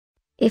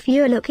If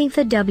you're looking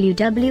for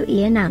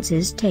WWE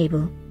announcers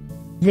table,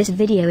 this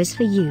video is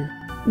for you.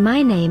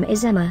 My name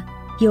is Emma,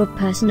 your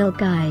personal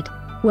guide.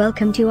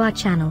 Welcome to our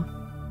channel.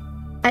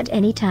 At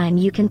any time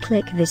you can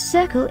click this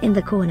circle in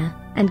the corner,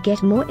 and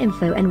get more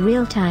info and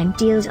real-time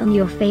deals on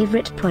your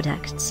favorite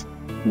products.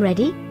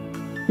 Ready?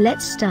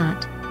 Let's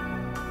start.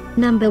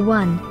 Number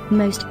 1,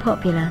 Most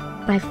Popular,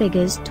 by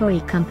Figures Toy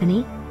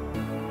Company.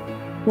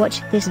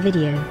 Watch this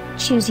video,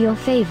 choose your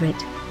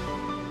favorite.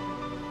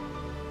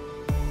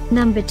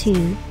 Number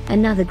 2,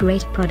 another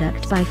great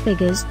product by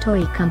Figures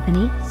Toy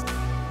Company.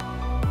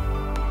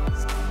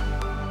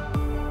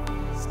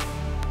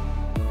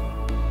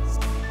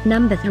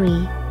 Number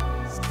 3.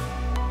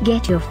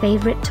 Get your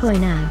favorite toy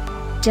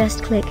now.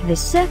 Just click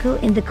this circle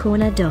in the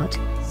corner dot.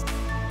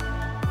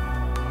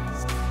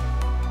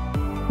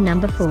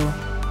 Number 4.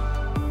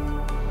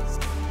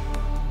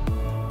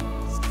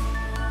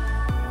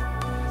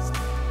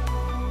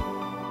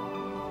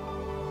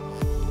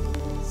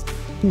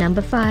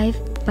 Number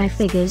 5, by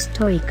Figures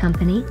Toy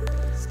Company.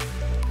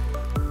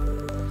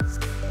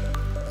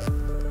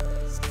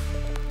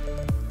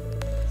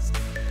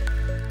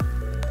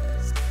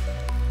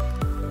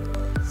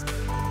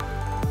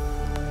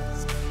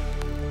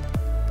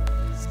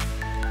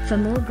 For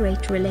more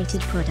great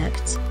related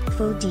products,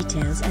 full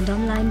details and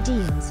online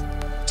deals,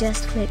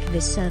 just click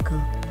this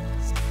circle.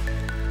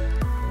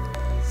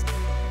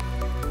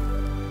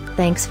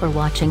 Thanks for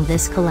watching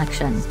this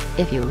collection.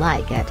 If you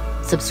like it,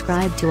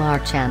 subscribe to our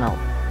channel.